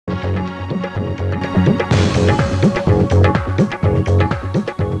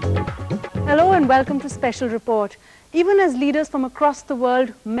welcome to Special Report. Even as leaders from across the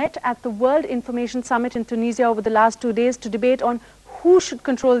world met at the World Information Summit in Tunisia over the last 2 days to debate on who should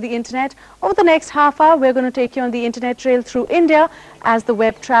control the internet, over the next half hour we're going to take you on the internet trail through India as the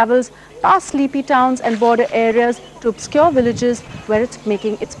web travels past sleepy towns and border areas to obscure villages where it's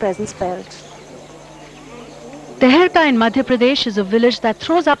making its presence felt. Teherka in Madhya Pradesh is a village that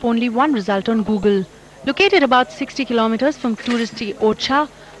throws up only one result on Google. Located about 60 kilometers from touristy Ocha,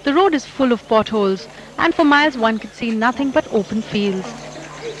 the road is full of potholes, and for miles one could see nothing but open fields.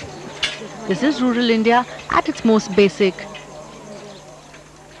 This is rural India at its most basic.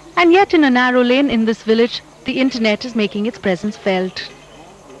 And yet in a narrow lane in this village, the internet is making its presence felt.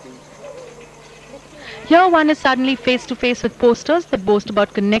 Here one is suddenly face to face with posters that boast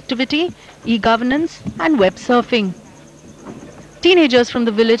about connectivity, e-governance and web surfing. Teenagers from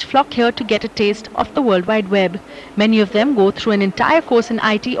the village flock here to get a taste of the World Wide Web. Many of them go through an entire course in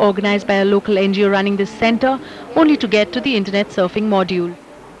IT organized by a local NGO running this center, only to get to the internet surfing module.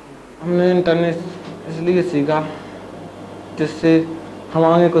 हमने internet इसलिए सीखा जिससे हम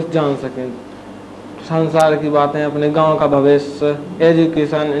आगे कुछ जान सकें, संसार की बातें, अपने गांव का भविष्य,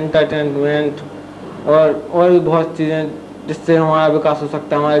 एजुकेशन, एंटरटेनमेंट और भी बहुत चीज़ें जिससे हमारा विकास हो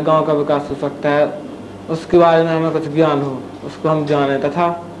सकता है, हमारे गांव का विकास हो सकता है, उसके बारे में हमें कुछ ज्ञान हो, उसको हम जानें तथा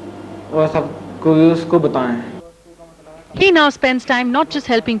और सबको भी उसको बताएं. He now spends time not just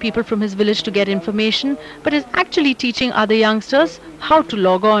helping people from his village to get information, but is actually teaching other youngsters how to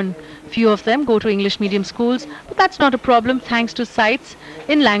log on. Few of them go to English medium schools, but that's not a problem thanks to sites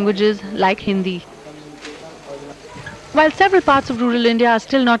in languages like Hindi. While several parts of rural India are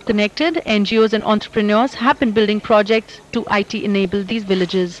still not connected, NGOs and entrepreneurs have been building projects to IT enable these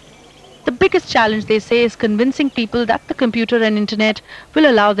villages. The biggest challenge, they say, is convincing people that the computer and internet will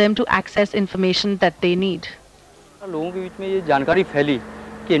allow them to access information that they need. लोगों के बीच में ये जानकारी फैली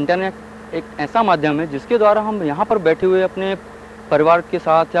कि internet एक ऐसा माध्यम है जिसके द्वारा हम यहाँ पर बैठे हुए अपने परिवार के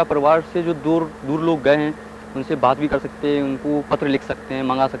साथ या परिवार से जो दूर लोग गए हैं उनसे बात भी कर सकते हैं, उनको पत्र लिख सकते हैं,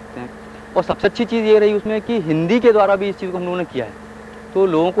 मंगा सकते हैं. और सबसे अच्छी चीज़ ये रही उसमें कि हिंदी के द्वारा भी इस चीज़ को हम लोगों ने किया है. तो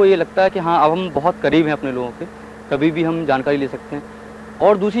लोगों को ये लगता है कि हाँ, अब हम बहुत करीब हैं अपने लोगों के, कभी भी हम जानकारी ले सकते हैं.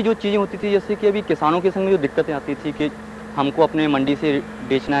 और दूसरी जो चीज़ें होती थी, जैसे कि अभी किसानों के संग में जो दिक्कतें आती थी कि हमको अपने मंडी से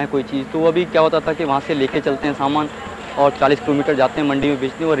बेचना है कोई चीज़, तो अभी क्या होता था कि वहाँ से लेके चलते हैं सामान और 40 किलोमीटर जाते हैं मंडी में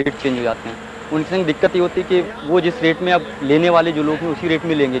बेचने और रेट चेंज हो जाते हैं. उनके संग दिक्कत ये होती है कि वो जिस रेट में अब लेने वाले जो लोग हैं उसी रेट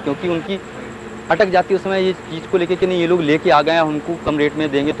में लेंगे, क्योंकि उनकी अटक जाती है उस समय ये चीज़ को लेके कि नहीं, ये लोग लेके आ गए हैं, हमको कम रेट में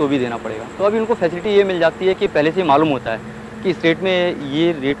देंगे तो भी देना पड़ेगा. तो अभी उनको फैसिलिटी ये मिल जाती है कि पहले से मालूम होता है कि इस रेट में,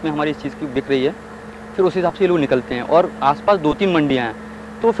 ये रेट में हमारी इस चीज़ की बिक रही है, फिर उस हिसाब से ये लोग निकलते हैं. और आसपास 2-3 मंडियाँ हैं,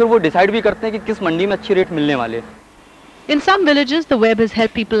 तो फिर वो डिसाइड भी करते हैं कि किस मंडी में अच्छी रेट मिलने वाले. In some villages, the web has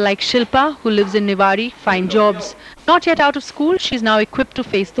helped people like Shilpa, who lives in Niwari, find jobs. Not yet out of school, she's now equipped to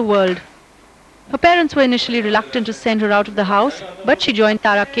face the world. Her parents were initially reluctant to send her out of the house, but she joined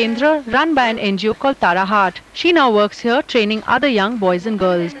Tara Kendra, run by an NGO called Tara Heart. She now works here, training other young boys and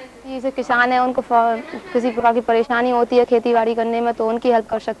girls. जैसे किसान है, उनको किसी प्रकार की परेशानी होती है खेती बाड़ी करने में, तो उनकी हेल्प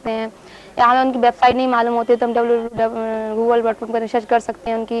कर सकते हैं. या हमें उनकी वेबसाइट नहीं मालूम होती है तो हम www.google.com पर रिसर्च कर सकते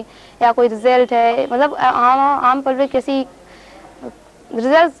हैं उनकी, या कोई रिजल्ट है, मतलब आम पब्लिक किसी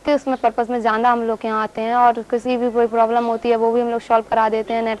रिजल्ट के उसमें पर्पस में ज़्यादा हम लोग यहाँ आते हैं. और किसी भी कोई प्रॉब्लम होती है वो भी हम लोग सॉल्व करा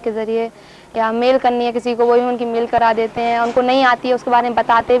देते हैं नेट के ज़रिए, या मेल करनी है किसी को वो भी उनकी मेल करा देते हैं, उनको नहीं आती है उसके बारे में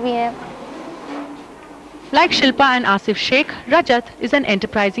बताते भी हैं. Like Shilpa and Asif Sheikh, Rajat is an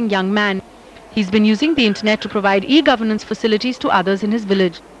enterprising young man. He's been using the internet to provide e-governance facilities to others in his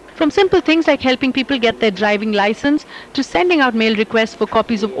village. From simple things like helping people get their driving license to sending out mail requests for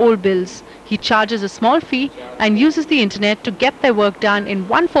copies of old bills. He charges a small fee and uses the internet to get their work done in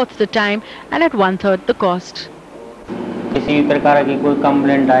 1/4 the time and at 1/3 the cost. किसी भी प्रकार की कोई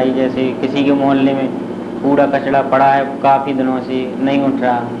complaint आई, जैसे किसी के मोहल्ले में कूड़ा कचरा पड़ा है काफ़ी दिनों से नहीं उठ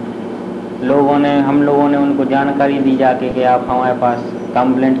रहा, हम लोगों ने उनको जानकारी दी जाके कि आप हमारे पास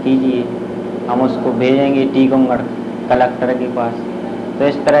कंप्लेंट कीजिए, हम उसको भेजेंगे टीकमगढ़ कलेक्टर के पास. तो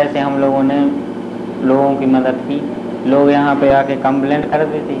इस तरह से हम लोगों ने लोगों की मदद की. लोग यहाँ पे आके कंप्लेंट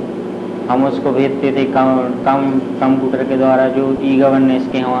करते थे, हम उसको भेजते थे कंप्यूटर के द्वारा. जो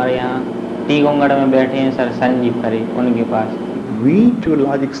ई-गवर्नेंस के हमारे यहाँ टीकमगढ़ में बैठे हैं सर संजीव खरे, उनके पास. We to a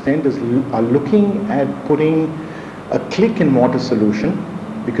large extent are looking at putting a click and mortar solution,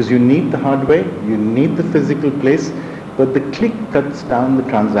 because you need the hardware, you need the physical place, but the click cuts down the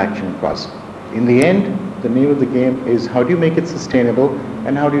transaction cost. In the end, the name of the game is how do you make it sustainable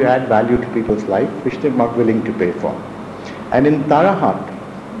and how do you add value to people's life, which they're not willing to pay for. And in Tara Heart,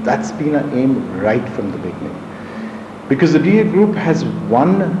 that's been an aim right from the beginning. Because the DA Group has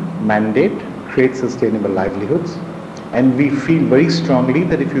one mandate, create sustainable livelihoods. And we feel very strongly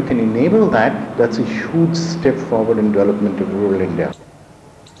that if you can enable that, that's a huge step forward in development of rural India.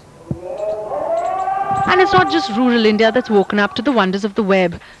 And it's not just rural India that's woken up to the wonders of the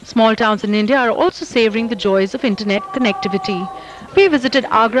web. Small towns in India are also savoring the joys of internet connectivity. We visited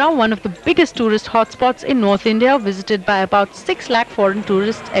Agra, one of the biggest tourist hotspots in North India, visited by about 6 lakh foreign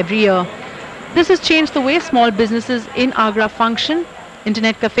tourists every year. This has changed the way small businesses in Agra function.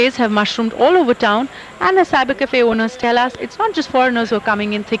 Internet cafes have mushroomed all over town, and as cyber cafe owners tell us, it's not just foreigners who are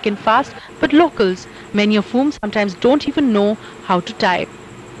coming in thick and fast, but locals, many of whom sometimes don't even know how to type.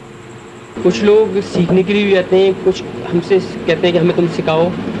 कुछ लोग सीखने के लिए भी आते हैं, कुछ हमसे कहते हैं कि हमें तुम सिखाओ,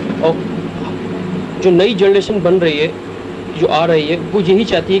 और जो नई जनरेशन बन रही है, जो आ रही है, वो यही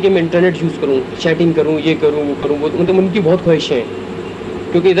चाहती है कि मैं इंटरनेट यूज़ करूं, चैटिंग करूं, ये करूं, वो करूं, मतलब उनकी बहुत ख्वाहिशें हैं,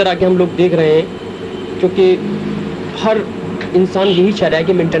 क्योंकि इधर आके हम लोग देख रहे हैं, क्योंकि हर इंसान यही चाह रहा है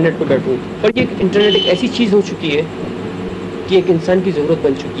कि मैं इंटरनेट पर बैठूं, पर ये इंटरनेट एक ऐसी चीज़ हो चुकी है कि एक इंसान की ज़रूरत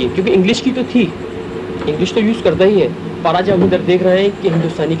बन चुकी है, क्योंकि इंग्लिश की तो थी, इंग्लिश तो यूज़ करता ही है, पर आज हम इधर देख रहे हैं कि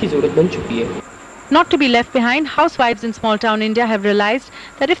हिंदुस्तानी की ज़रूरत बन चुकी है. Not to be left behind, housewives in small town India have realized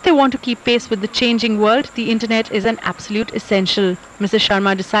that if they want to keep pace with the changing world, the internet is an absolute essential. Mrs.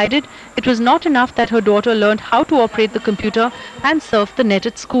 Sharma decided it was not enough that her daughter learned how to operate the computer and surf the net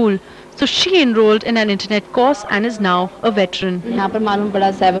at school. So she enrolled in an internet course and is now a veteran. यहाँ पर मालूम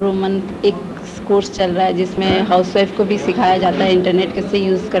पड़ा cyber woman एक course चल रहा है जिसमें housewife को भी सिखाया जाता है इंटरनेट कैसे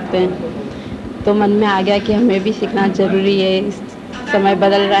यूज़ करते हैं. तो मन में आ गया कि हमें भी सीखना ज़रूरी है. इस समय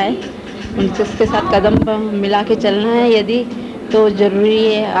बदल रहा है, उसके साथ कदम मिला के चलना है यदि तो ज़रूरी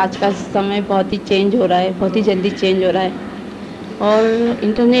है. आज का समय बहुत ही चेंज हो रहा है, बहुत ही जल्दी चेंज हो रहा है, और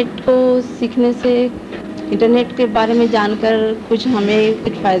इंटरनेट को सीखने से, इंटरनेट के बारे में जानकर कुछ हमें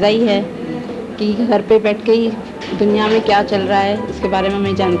कुछ फ़ायदा ही है कि घर पे बैठ के ही दुनिया में क्या चल रहा है इसके बारे में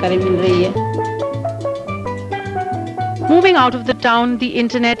हमें जानकारी मिल रही है. Moving out of the town, the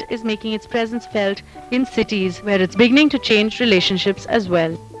internet is making its presence felt in cities where it's beginning to change relationships as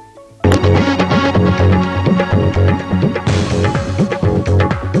well.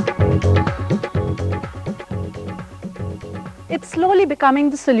 It's slowly becoming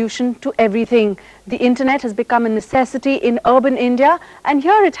the solution to everything. The internet has become a necessity in urban India, and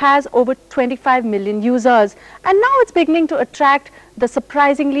here it has over 25 million users. And now it's beginning to attract the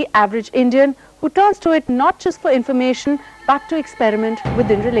surprisingly average Indian who turns to it not just for information but to experiment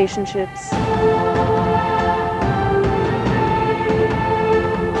within relationships.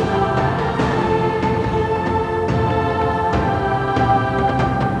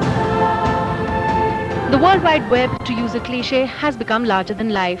 The World Wide Web, to use a cliche, has become larger than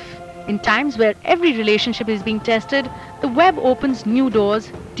life. In times where every relationship is being tested, the web opens new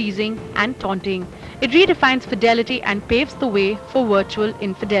doors, teasing and taunting. It redefines fidelity and paves the way for virtual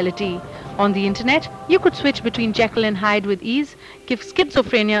infidelity. On the internet, you could switch between Jekyll and Hyde with ease, give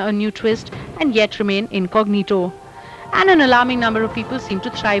schizophrenia a new twist, and yet remain incognito. And an alarming number of people seem to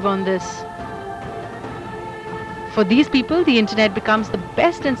thrive on this. For these people, the internet becomes the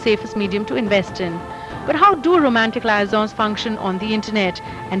best and safest medium to invest in. But how do romantic liaisons function on the internet,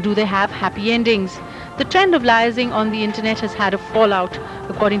 and do they have happy endings? The trend of liaising on the internet has had a fallout.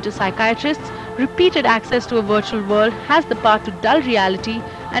 According to psychiatrists, repeated access to a virtual world has the power to dull reality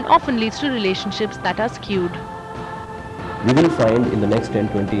and often leads to relationships that are skewed. We will find in the next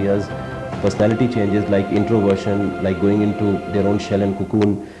 10-20 years personality changes like introversion, like going into their own shell and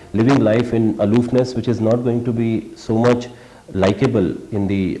cocoon, living life in aloofness, which is not going to be so much likable in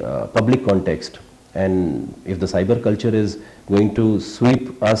the public context. And if the cyber culture is going to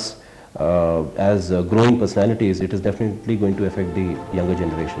sweep us as growing personalities, it is definitely going to affect the younger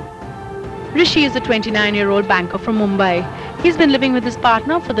generation. Rishi is a 29-year-old banker from Mumbai. He's been living with his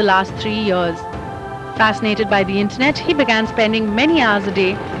partner for the last 3 years. Fascinated by the internet, he began spending many hours a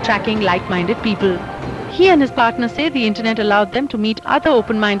day tracking like-minded people. He and his partner say the internet allowed them to meet other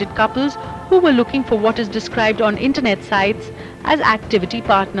open-minded couples who were looking for what is described on internet sites as activity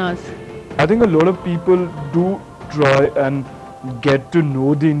partners. I think a lot of people do try and get to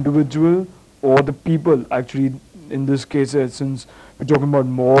know the individual or the people. Actually, in this case, since we're talking about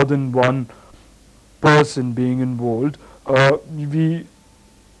more than one person being involved,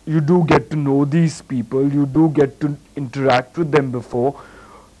 you do get to know these people, you do get to interact with them before.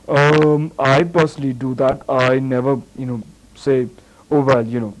 I personally do that. I never, say, oh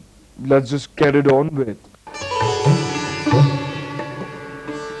well, let's just get it on with.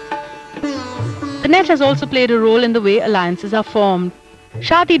 The net has also played a role in the way alliances are formed.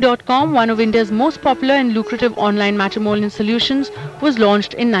 Shaadi.com, one of India's most popular and lucrative online matrimonial solutions, was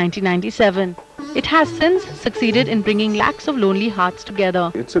launched in 1997. It has since succeeded in bringing lakhs of lonely hearts together.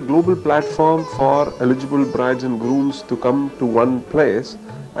 It's a global platform for eligible brides and grooms to come to one place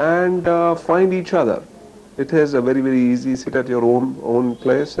and find each other. It is a very easy, sit at your own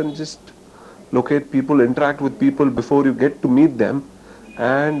place and just locate people, interact with people before you get to meet them,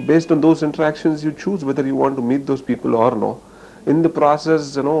 and based on those interactions you choose whether you want to meet those people or no. In the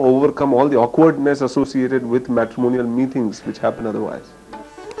process, overcome all the awkwardness associated with matrimonial meetings which happen otherwise.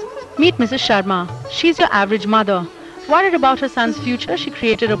 Meet Mrs. Sharma. She's your average mother. Worried about her son's future, she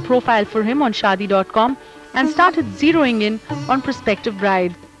created a profile for him on Shaadi.com and started zeroing in on prospective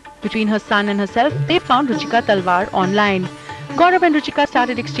brides. Between her son and herself, they found Ruchika Talwar online. Gaurav and Ruchika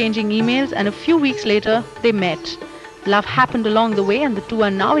started exchanging emails, and a few weeks later, they met. Love happened along the way and the two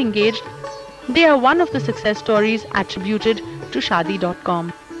are now engaged. They are one of the success stories attributed to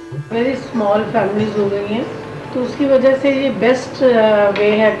Shaadi.com. Very small families हो गई हैं, तो उसकी वजह से ये best way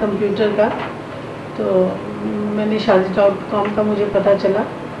है computer का. तो मैंने Shaadi.com का मुझे पता चला,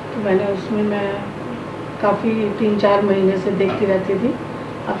 तो मैंने उसमें मैं काफ़ी 3-4 महीने से देखती रहती थी.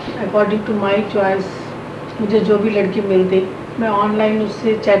 अकॉर्डिंग टू माई चॉइस मुझे जो भी लड़की मिलती, मैं ऑनलाइन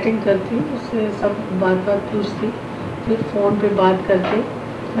उससे चैटिंग करती, उससे सब बात पूछती, फिर फ़ोन पे बात करके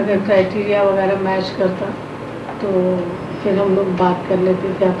अगर क्राइटेरिया वगैरह मैच करता तो फिर हम लोग बात कर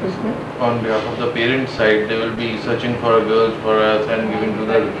लेते थे आपस में. On behalf of the parent side, they will be searching for a girl for us and giving to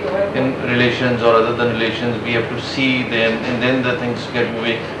the in relations or other than relations. We have to see them, and then the things get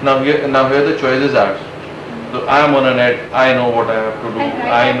moving. Now here the choices are. So I am on a net. I know what I have to do.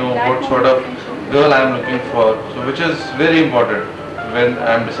 I know what sort of girl I am looking for. So which is very important when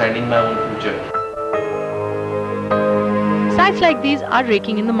I am deciding my own future. Sites like these are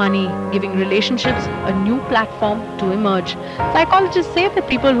raking in the money, giving relationships a new platform to emerge. Psychologists say that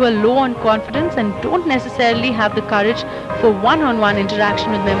people who are low on confidence and don't necessarily have the courage for one-on-one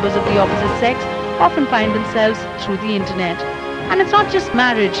interaction with members of the opposite sex often find themselves through the internet. And it's not just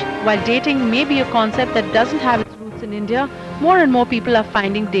marriage. While dating may be a concept that doesn't have its roots in India, more and more people are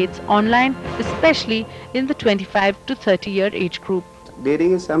finding dates online, especially in the 25 to 30-year age group.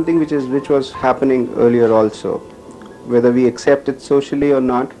 Dating is something which was happening earlier also. Whether we accept it socially or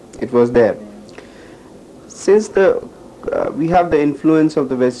not, it was there. Since we have the influence of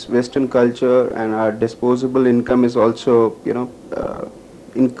the Western culture, and our disposable income is also,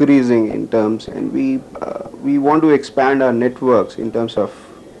 increasing in terms, and we want to expand our networks in terms of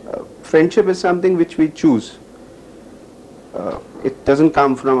friendship is something which we choose. It doesn't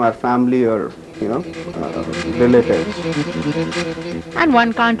come from our family or relatives. And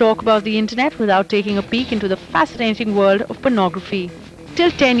one can't talk about the internet without taking a peek into the fascinating world of pornography.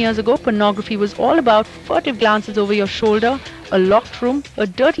 Till 10 years ago, pornography was all about furtive glances over your shoulder, a locked room, a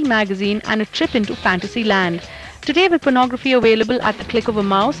dirty magazine, and a trip into fantasy land. Today, with pornography available at the click of a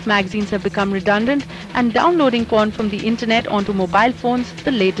mouse, magazines have become redundant, and downloading porn from the internet onto mobile phones,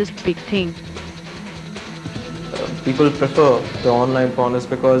 the latest big thing. People prefer the online porn is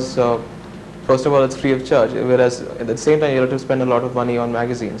because first of all it's free of charge, whereas at the same time you have to spend a lot of money on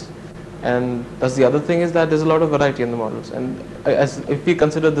magazines. And that's the other thing, is that there's a lot of variety in the models. And if we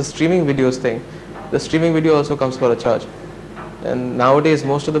consider the streaming videos thing, the streaming video also comes for a charge. And nowadays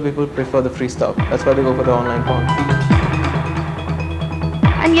most of the people prefer the free stuff. That's why they go for the online porn.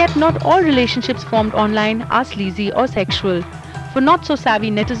 And yet not all relationships formed online are sleazy or sexual. For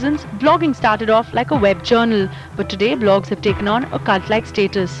not-so-savvy netizens, blogging started off like a web journal, but today blogs have taken on a cult-like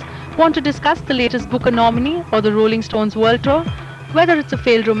status. Want to discuss the latest Booker nominee or the Rolling Stones World Tour? Whether it's a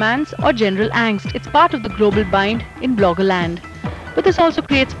failed romance or general angst, it's part of the global bind in Bloggerland. But this also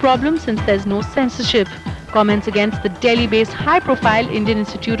creates problems since there's no censorship. Comments against the Delhi-based high-profile Indian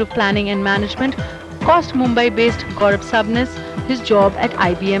Institute of Planning and Management cost Mumbai-based Gaurav Sabnis his job at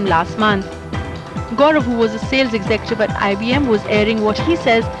IBM last month. Gaurav, who was a sales executive at IBM, was airing what he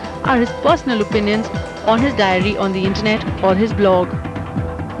says are his personal opinions on his diary on the internet or his blog.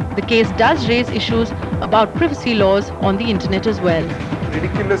 The case does raise issues about privacy laws on the internet as well.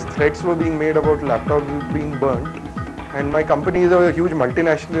 Ridiculous threats were being made about laptops being burnt, and my company is a huge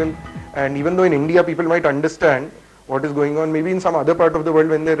multinational, and even though in India people might understand what is going on, maybe in some other part of the world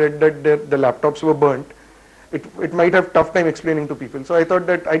when they read that the laptops were burnt, it might have tough time explaining to people. So I thought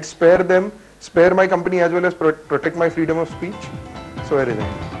that I'd spare my company as well as protect my freedom of speech. So I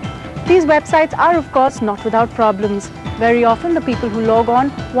resigned. These websites are of course not without problems. Very often the people who log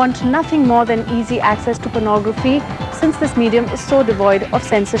on want nothing more than easy access to pornography, since this medium is so devoid of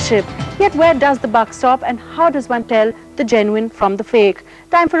censorship. Yet where does the buck stop, and how does one tell the genuine from the fake?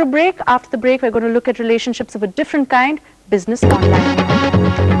 Time for a break. After the break, we're going to look at relationships of a different kind, business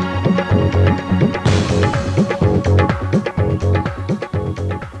online.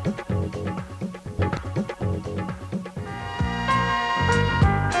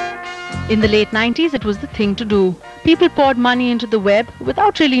 In the late 90s, it was the thing to do. People poured money into the web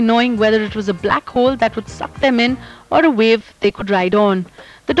without really knowing whether it was a black hole that would suck them in or a wave they could ride on.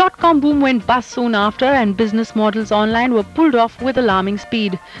 The dot-com boom went bust soon after, and business models online were pulled off with alarming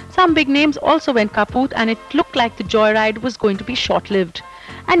speed. Some big names also went kaput, and it looked like the joyride was going to be short-lived.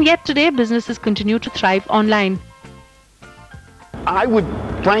 And yet today, businesses continue to thrive online. I would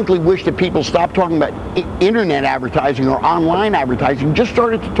frankly wish that people stopped talking about internet advertising or online advertising, just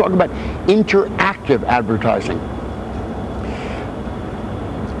started to talk about interactive advertising.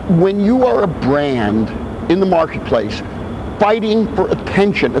 When you are a brand in the marketplace fighting for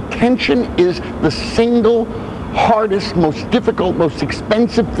attention, attention is the single hardest, most difficult, most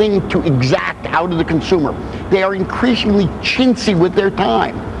expensive thing to exact out of the consumer. They are increasingly chintzy with their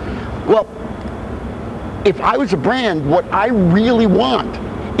time. Well, if I was a brand, what I really want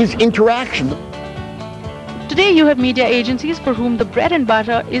is interaction. Today you have media agencies for whom the bread and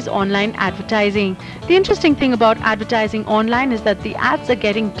butter is online advertising. The interesting thing about advertising online is that the ads are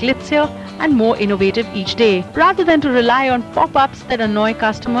getting glitzier and more innovative each day. Rather than to rely on pop-ups that annoy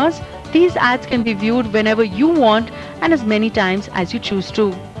customers, these ads can be viewed whenever you want and as many times as you choose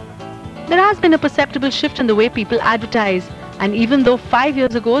to. There has been a perceptible shift in the way people advertise. And even though 5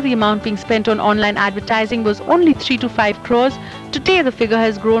 years ago the amount being spent on online advertising was only 3 to 5 crores, today the figure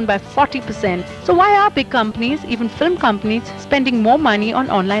has grown by 40%. So why are big companies, even film companies, spending more money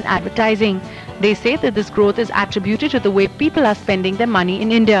on online advertising? They say that this growth is attributed to the way people are spending their money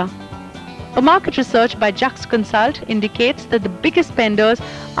in India. A market research by Jux Consult indicates that the biggest spenders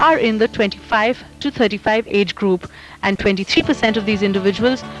are in the 25 to 35 age group, and 23% of these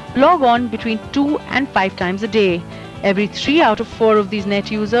individuals log on between 2 and 5 times a day. Every 3 out of 4 of these net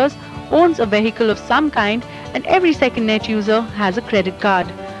users owns a vehicle of some kind, and every second net user has a credit card.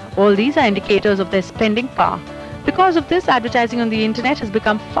 All these are indicators of their spending power. Because of this, advertising on the internet has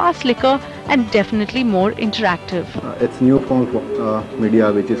become far slicker and definitely more interactive. It's new form of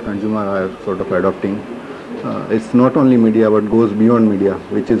media which is consumer are sort of adopting. It's not only media but goes beyond media,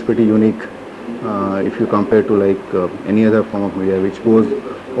 which is pretty unique if you compare to like any other form of media, which goes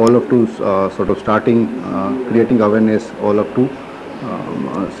all up to sort of starting creating awareness all up to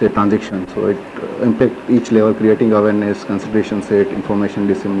say transaction. So it impact each level, creating awareness, consideration set, information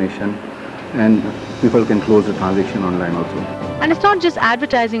dissemination, and people can close the transaction online also. And it's not just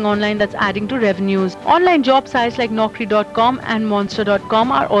advertising online that's adding to revenues. Online job sites like Naukri.com and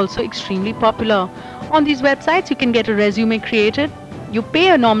Monster.com are also extremely popular. On these websites you can get a resume created, you pay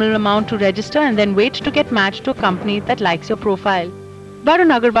a nominal amount to register and then wait to get matched to a company that likes your profile.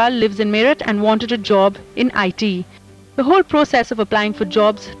 Varun Agarwal lives in Meerut and wanted a job in IT. The whole process of applying for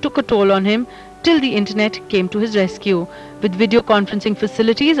jobs took a toll on him till the internet came to his rescue. With video conferencing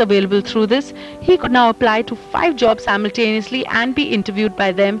facilities available through this, he could now apply to 5 jobs simultaneously and be interviewed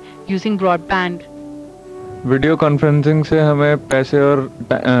by them using broadband. Video conferencing से हमें पैसे और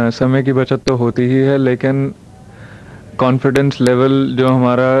समय की बचत तो होती ही है, लेकिन कॉन्फिडेंस लेवल जो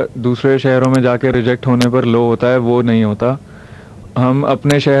हमारा दूसरे शहरों में जाके रिजेक्ट होने पर लो होता है वो नहीं होता. हम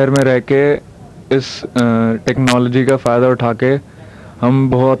अपने शहर में रह के इस टेक्नोलॉजी का फ़ायदा उठा के हम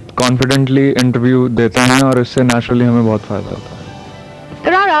बहुत कॉन्फिडेंटली इंटरव्यू देते हैं और इससे नेचुरली हमें बहुत फ़ायदा होता है.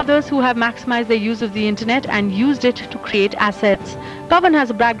 There are others who have maximized their use of the internet and used it to create assets. Pawan has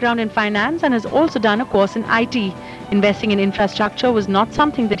a background in finance and has also done a course in IT. Investing in infrastructure was not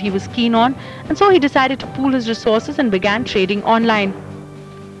something that he was keen on, and so he decided to pool his resources and began trading online.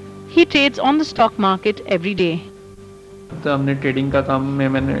 He trades on the stock market every day. तो हमने trading का काम में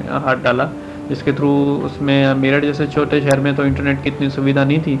मैंने हाथ डाला, जिसके through उसमें मेरठ जैसे छोटे शहर में तो इंटरनेट की इतनी सुविधा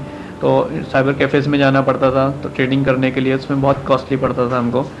नहीं थी, तो साइबर कैफ़ेज़ में जाना पड़ता था तो ट्रेडिंग करने के लिए उसमें बहुत कॉस्टली पड़ता था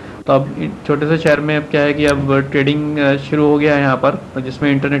हमको. तो अब छोटे से शहर में अब क्या है कि अब ट्रेडिंग शुरू हो गया है यहाँ पर,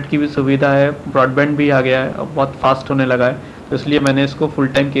 जिसमें इंटरनेट की भी सुविधा है, ब्रॉडबैंड भी आ गया है, अब बहुत फास्ट होने लगा है, तो इसलिए मैंने इसको फुल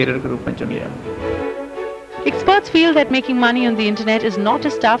टाइम कैरियर के रूप में चुन लिया. Experts feel that making money on the internet is not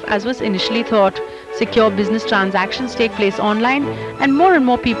as tough as was initially thought. Secure business transactions take place online, and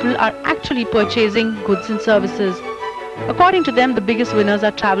more people are actually purchasing goods and services. According to them, the biggest winners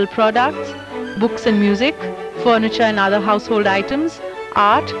are travel products, books and music, furniture and other household items,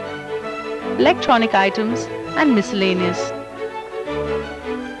 art, electronic items, and miscellaneous.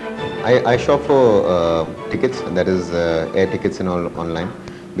 I shop for tickets, that is air tickets and all online,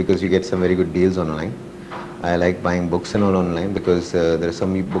 because you get some very good deals online. I like buying books and all online because there are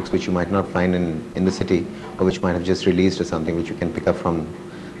some books which you might not find in the city, or which might have just released or something, which you can pick up from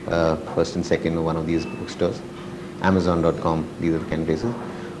first and second or one of these bookstores. Amazon.com, these are the kind of places.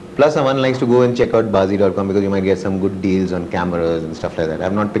 Plus one likes to go and check out Bazi.com because you might get some good deals on cameras and stuff like that. I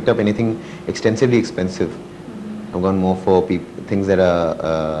have not picked up anything extensively expensive. I've gone more for things that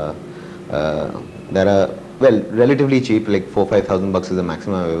are There are, well, relatively cheap, like 4,000-5,000 bucks is the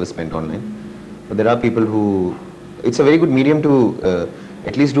maximum I've ever spent online. But there are people who, it's a very good medium to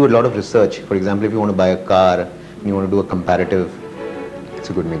at least do a lot of research. For example, if you want to buy a car and you want to do a comparative, it's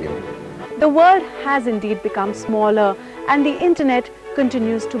a good medium. The world has indeed become smaller, and the internet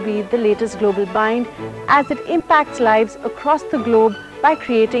continues to be the latest global bind as it impacts lives across the globe by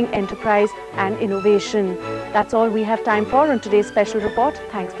creating enterprise and innovation. That's all we have time for on today's special report.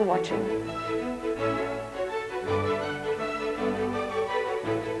 Thanks for watching.